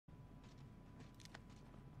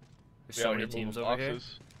There's so many teams over here.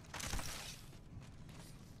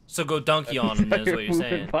 So go donkey on him, is what you're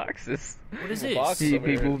saying. Boxes. What is this? He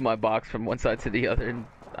moved my box from one side to the other, and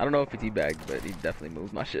I don't know if he teabagged, but he definitely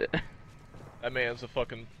moved my shit. That man's a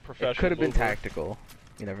fucking professional. It could have been mover. tactical.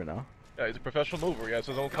 You never know. Yeah, he's a professional mover. He has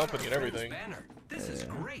his own company and everything. This is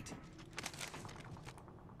great.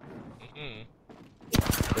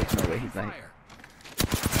 There's no way he's not.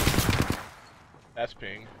 That's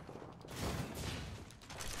ping.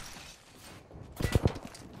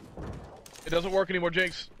 It doesn't work anymore,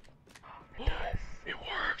 Jinx. It does. It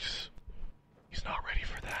works. He's not ready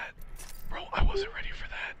for that. Bro, I wasn't ready for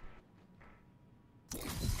that.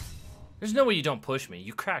 There's no way you don't push me.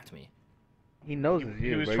 You cracked me. He knows it's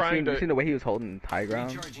you, was bro. trying You to- seen the way he was holding high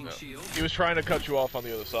ground? No. He was trying to cut you off on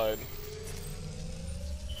the other side.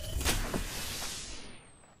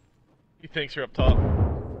 He thinks you're up top.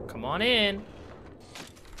 Come on in.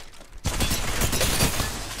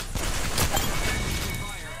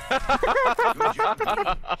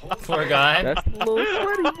 Poor guy. That's a little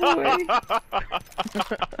sweaty, boy.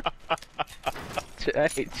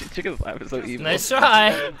 Hey, chicken slap is so evil. Nice try.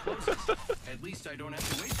 At least I don't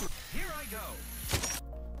have to wait for. Here I go.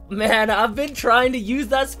 Man, I've been trying to use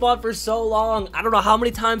that spot for so long. I don't know how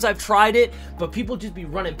many times I've tried it, but people just be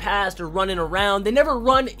running past or running around. They never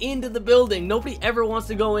run into the building. Nobody ever wants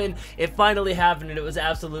to go in. It finally happened, and it was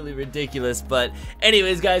absolutely ridiculous. But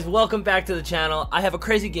anyways, guys, welcome back to the channel. I have a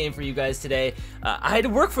crazy game for you guys today. I had to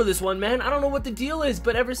work for this one, man. I don't know what the deal is,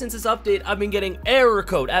 but ever since this update, I've been getting error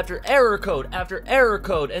code after error code after error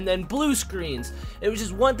code, and then blue screens. It was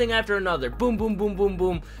just one thing after another. Boom, boom, boom, boom,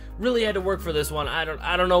 boom. Really had to work for this one. I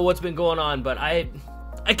don't know what's been going on, but I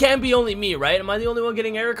can't be only me, right? Am I the only one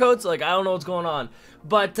getting error codes? Like, I don't know what's going on.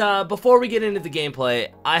 But before we get into the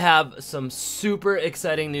gameplay, I have some super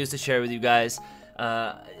exciting news to share with you guys.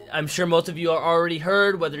 I'm sure most of you are already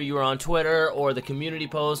heard, whether you were on Twitter or the community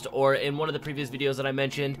post or in one of the previous videos that I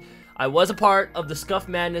mentioned. I was a part of the Scuff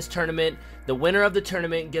Madness tournament. The winner of the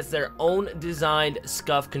tournament gets their own designed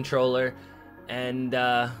Scuff controller, and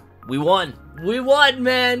we won. We won,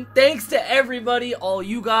 man. Thanks to everybody, all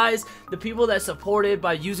you guys, the people that supported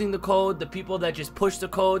by using the code, the people that just pushed the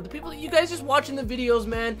code, the people, you guys just watching the videos,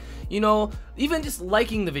 man. You know, even just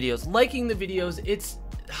liking the videos. It's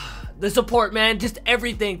the support, man. Just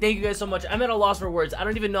everything. Thank you guys so much. I'm at a loss for words. I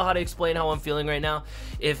don't even know how to explain how I'm feeling right now.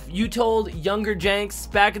 If you told younger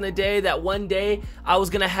Janks back in the day that one day I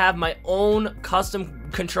was gonna have my own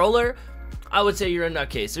custom controller, I would say you're a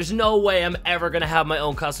nutcase. There's no way I'm ever gonna have my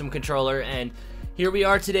own custom controller, and here we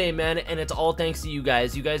are today, man, and it's all thanks to you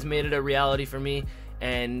guys. You guys made it a reality for me,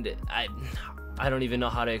 and I don't even know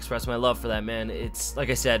how to express my love for that, man. It's, like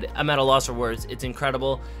I said, I'm at a loss for words. It's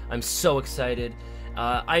incredible. I'm so excited.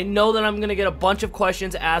 I know that I'm gonna get a bunch of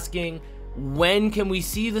questions asking, when can we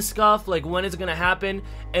see the Scuff? Like, when is it gonna happen?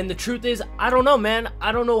 And the truth is, I don't know, man.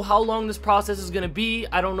 I don't know how long this process is gonna be.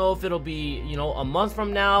 I don't know if it'll be, you know, a month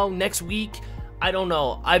from now, next week. I don't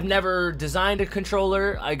know. I've never designed a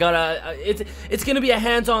controller. It's gonna be a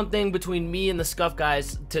hands-on thing between me and the Scuff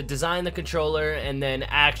guys to design the controller and then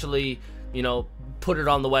actually, you know, put it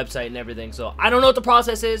on the website and everything. So I don't know what the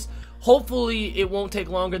process is. Hopefully it won't take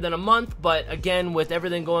longer than a month, but again, with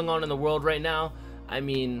everything going on in the world right now, I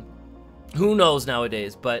mean, who knows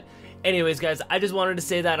nowadays. But anyways, guys, I just wanted to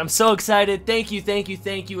say that I'm so excited. Thank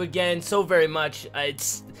you again so very much.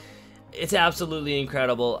 It's absolutely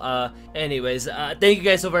incredible. Anyways, thank you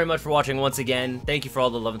guys so very much for watching once again. Thank you for all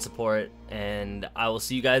the love and support, and I will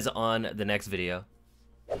see you guys on the next video.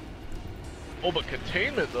 Oh, but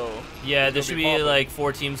containment though. Yeah, there should be like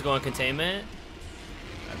 4 teams going containment.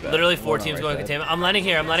 Literally 4 teams going containment. I'm landing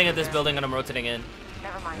here. I'm landing at this building and I'm rotating in.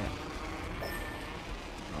 Never mind.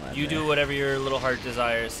 You do whatever your little heart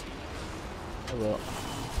desires. I will.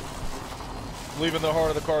 Leaving the heart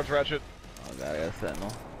of the cards, Ratchet. Oh god, I got a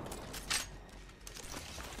sentinel.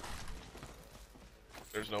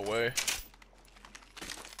 There's no way.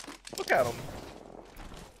 Look at them.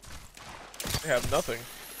 They have nothing.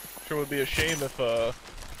 Sure would be a shame if this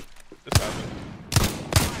happened.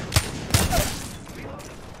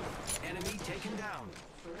 Enemy taken down.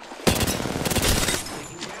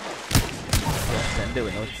 Send it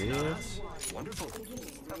with no shields. Wonderful.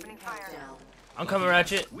 Opening fire. I'm coming,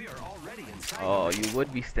 Ratchet. We are already inside. Oh, you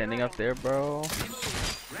would be standing up there, bro.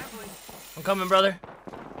 Grappling. I'm coming, brother.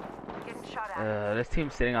 Getting shot at. This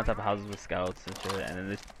team's sitting on top of houses with scouts and shit, and then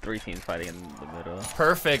there's 3 teams fighting in the middle.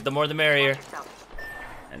 Perfect. The more the merrier.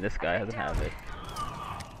 And this guy doesn't have it.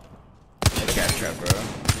 Like cat trap, bro.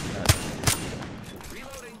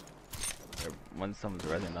 Reloading. When someone's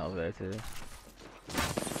resin over there too.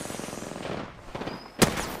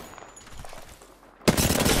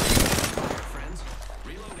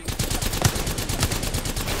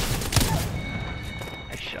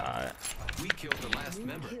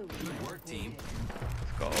 Remember, good work, team.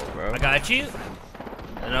 Let's go, bro. I got you.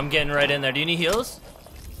 And I'm getting right in there. Do you need heals?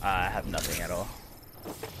 I have nothing at all.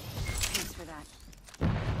 Thanks for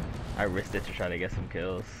that. I risked it to try to get some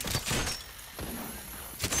kills.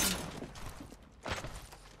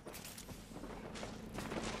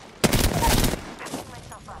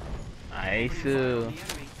 Myself up. Nice. Hit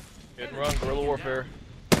and run, guerrilla warfare.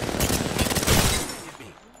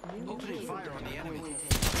 Opening fire on the enemy.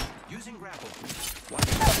 Using grapple.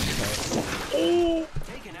 Oh!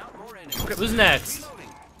 Taking out more enemies. Who's next? Reloading.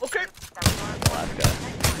 Okay. Last guy.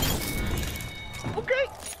 Okay.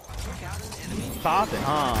 Took out an enemy. Popping,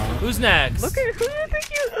 huh? Who's next? Look at who you think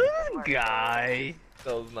you this guy.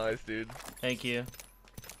 That was nice, dude. Thank you.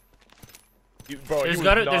 Bro, There's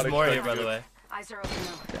more here, by the way. Eyes are open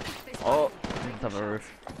now. They spotted Oh, me. top of the roof.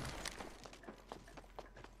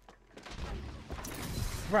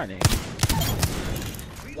 Running.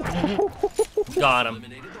 Got him.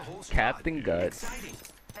 Eliminated the whole squad. Captain Guts. Exciting.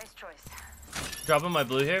 Nice choice. Dropping my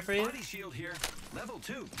blue here for you. Body shield here. Level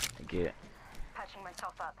 2. I get it. Patching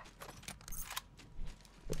myself up.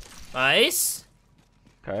 Nice.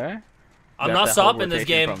 Okay. I'm Got not that whole stopping this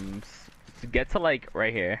rotation game. from to get to like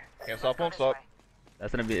right here. Can't stop, won't stop.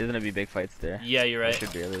 That's gonna be. There's gonna be big fights there. Yeah, you're right.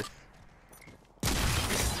 Should be at least.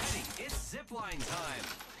 Ready. It's zipline time.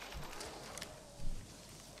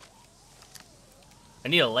 I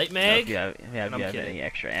need a light If mag. you have, I'm kidding. any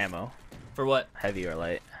extra ammo, For what? heavy or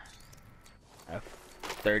light. I have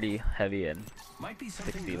 30 heavy and Might be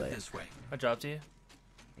something 60 good light. this way. I dropped you.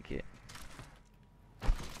 thank you.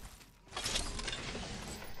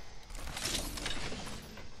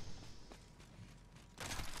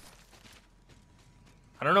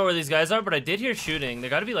 I don't know where these guys are, but I did hear shooting. They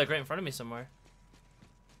got to be like right in front of me somewhere.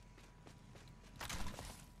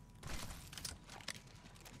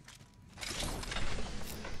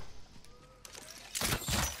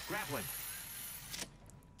 Grappling.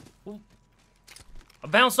 I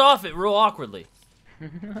bounced off it real awkwardly.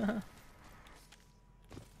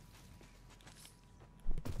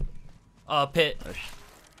 Pit. Oh,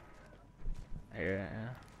 here,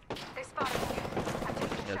 yeah. They spotted me. I'm taking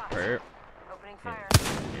That's shots. perp. Opening fire.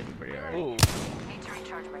 It's pretty hard. Ooh. Need to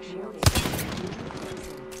recharge my shields.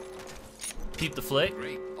 Keep the flick.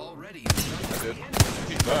 Great. Already. I did.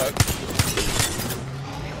 Keep that.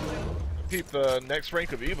 Keep the next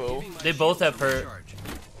rank of Evo. They both have hurt.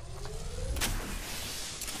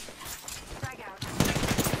 Frag out.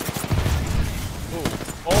 Ooh.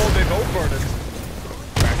 Oh, they both burned it.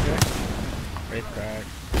 Wraith crack.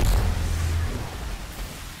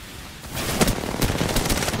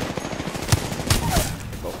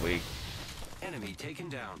 They're both weak. Enemy taken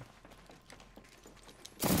down.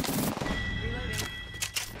 Reloading.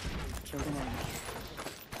 Killed an enemy.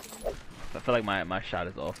 I feel like my shot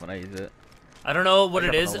is off when I use it. I don't know what I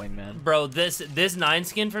it got is, no wingman. bro. This 9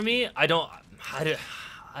 skin for me, I don't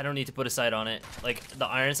need to put a sight on it. Like the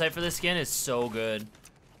iron sight for this skin is so good,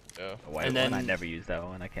 Yeah. The white And one, I then- never use that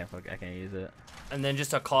one. I can't use it. and then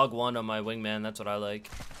just a cog 1 on my wingman. That's what I like.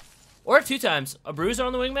 Or 2 times a bruiser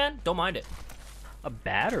on the wingman. Don't mind it. A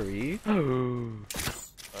battery?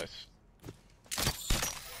 Nice.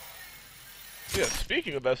 Yeah,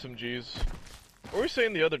 speaking of SMGs, what were we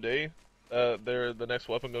saying the other day? The next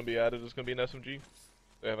weapon gonna be added is gonna be an SMG.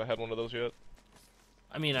 They haven't had one of those yet.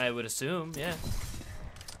 I mean, I would assume, yeah.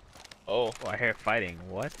 Oh, Oh, I hear fighting.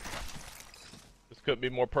 What? this couldn't be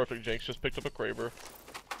more perfect. Janks just picked up a Kraber.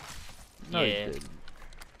 No, Yeah. you didn't.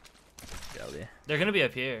 Jelly. They're gonna be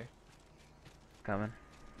up here. Coming.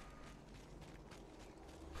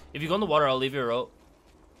 If you go in the water, I'll leave you a rope.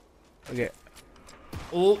 Okay.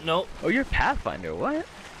 Oh no. Oh, you're Pathfinder. What?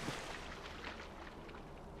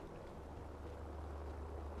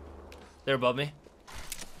 They're above me.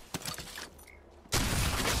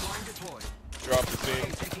 Line deployed. Drop the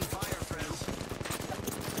scene. Taking fire, friends.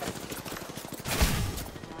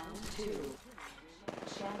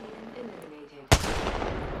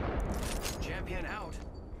 Champion out.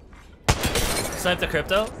 Snipe the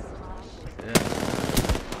crypto. Yeah.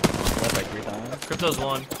 That's like 3 times. Crypto's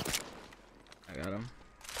 1. I got him.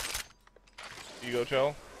 You go,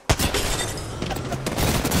 Chell. Let's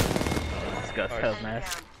go. That was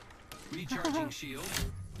nice. Recharging shield.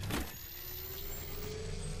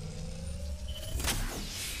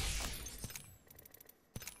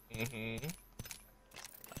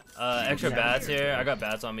 Extra bats here. I got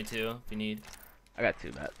bats on me too, if you need. I got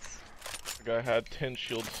 2 bats. The guy had 10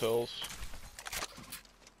 shield cells.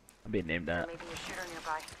 I'm being named that. Maybe a shooter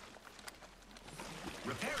nearby.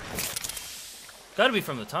 Repairing. Gotta be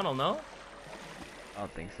from the tunnel, no? I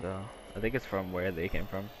don't think so. I think it's from where they came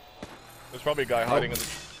from. There's probably a guy hiding in the.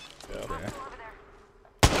 Yeah. There. Over there.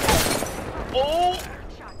 Oh!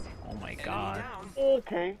 Shots. Oh my god.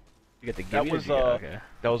 Okay. You get the That give was okay.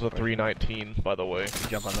 that was a 319, by the way. You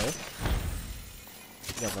jump on those.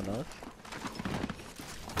 Jump on those.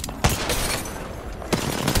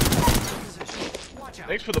 Watch out.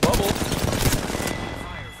 Thanks for the bubble.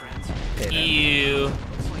 Fire, friends. Okay, then. Ew.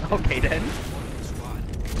 Okay then. Squad.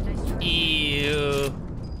 Ew.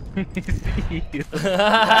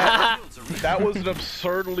 That was an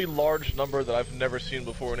absurdly large number that I've never seen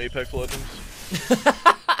before in Apex Legends.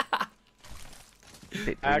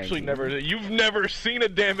 Actually, never. You've never seen a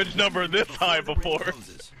damage number this high before.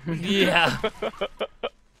 Closes. Yeah.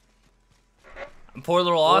 Poor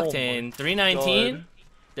little Oh Octane. my 319? God.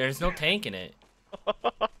 There's no tank in it.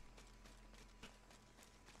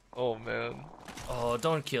 Oh man. Oh,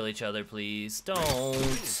 don't kill each other, please. Ring is Don't.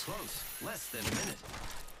 close. Less than a minute.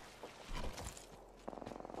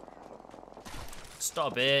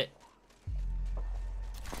 Stop it.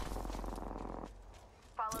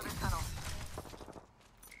 Follow the tunnel.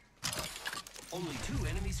 Only 2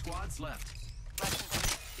 enemy squads left.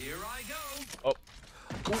 Here I go. Oh.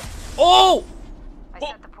 Oh! I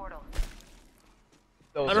set the portal.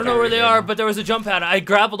 That was I don't know where they very are, good. but there was a jump pad. I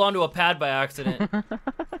grappled onto a pad by accident.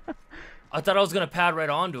 I thought I was gonna pad right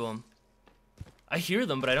onto them. I hear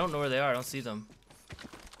them, but I don't know where they are. I don't see them.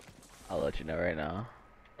 I'll let you know right now.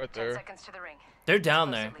 Right 10 there. seconds to the ring. They're down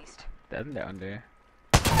Close there. at least. Down there.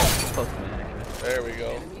 Close to me, actually. There we go.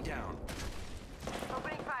 Enemy down.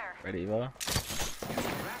 Opening fire. Ready, Evo?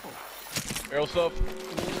 Grapple. Arrow stuff.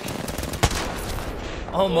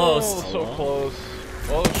 Almost. Oh, so close.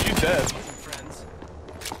 Well, she's dead. Friends.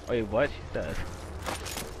 Wait, what? She's dead.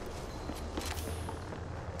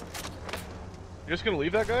 You're just gonna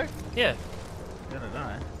leave that guy? Yeah. She's gonna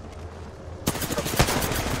die.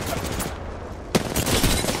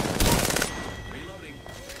 Reloading.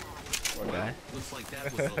 Poor guy. Looks like that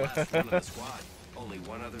was the last one of the squad. Only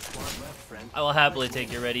one other squad left, friend. I will happily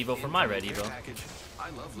take your Red Evo for my Red Care Evo. package. I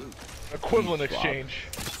love loot. Equivalent Swap. exchange.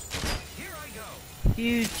 Here I go.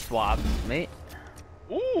 Huge swap, mate.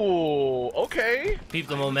 Ooh, okay. Peep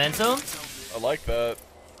the momentum. I like that.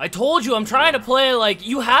 I told you, I'm trying to play, like,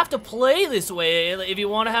 you have to play this way if you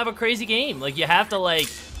want to have a crazy game. Like, you have to, like,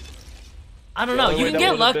 I don't The know, only you way can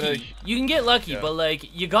that get would've been lucky. You can get lucky, Yeah. but,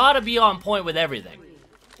 like, you gotta be on point with everything.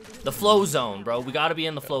 The flow zone, bro. We gotta be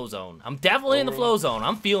in the flow zone. I'm definitely in the flow zone.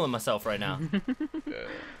 I'm feeling myself right now. Yeah.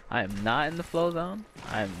 I am not in the flow zone.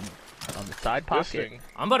 I'm on the side This pocket. thing.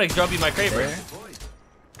 I'm about to drop you my crate, bro. There. Deployed.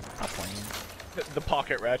 Not playing. The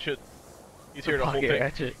pocket ratchet. He's here to hold pocket things.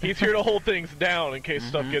 ratchet. He's here to hold things down in case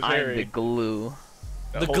stuff gets I'm the hairy. glue.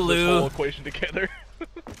 That the holds this glue. whole equation together.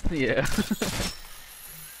 Yeah.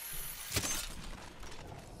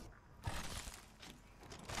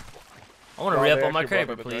 I want to Oh, re-up they on my actually crate,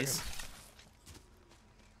 brought in the please. dragons.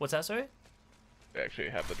 What's that, sorry? They actually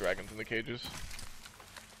have the dragons in the cages.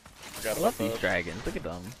 Forgot I about love these that. dragons. Look at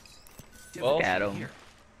them. Well, Look at him. Here.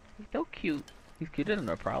 He's so cute. He's cuter than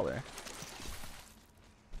a prowler.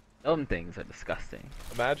 Them things are disgusting.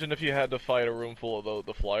 Imagine if you had to fight a room full of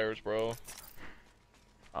the flyers, bro.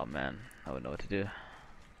 Oh man, I wouldn't know what to do.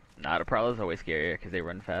 Nah, the prowlers are way scarier because they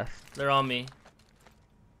run fast. They're on me.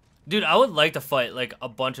 Dude, I would like to fight like a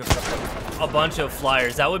bunch of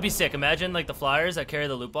flyers. That would be sick. Imagine like the flyers that carry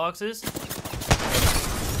the loot boxes.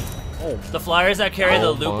 Oh, The flyers that carry the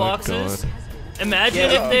Oh loot my boxes. God. Imagine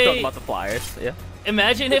yeah, if I'm they talking about the flyers. Yeah.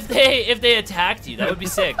 imagine if they attacked you. That would be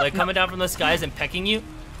sick. Like coming down from the skies and pecking you.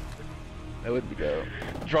 That would be dope.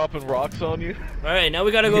 Dropping rocks on you. All right, now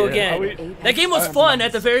we gotta go Yeah. again. Are we- That game was fun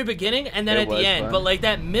at the very beginning and then It at the was end, fun. but like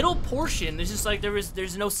that middle portion, there's just like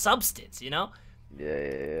there's no substance, you know?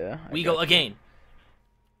 Yeah. I We go got you. again.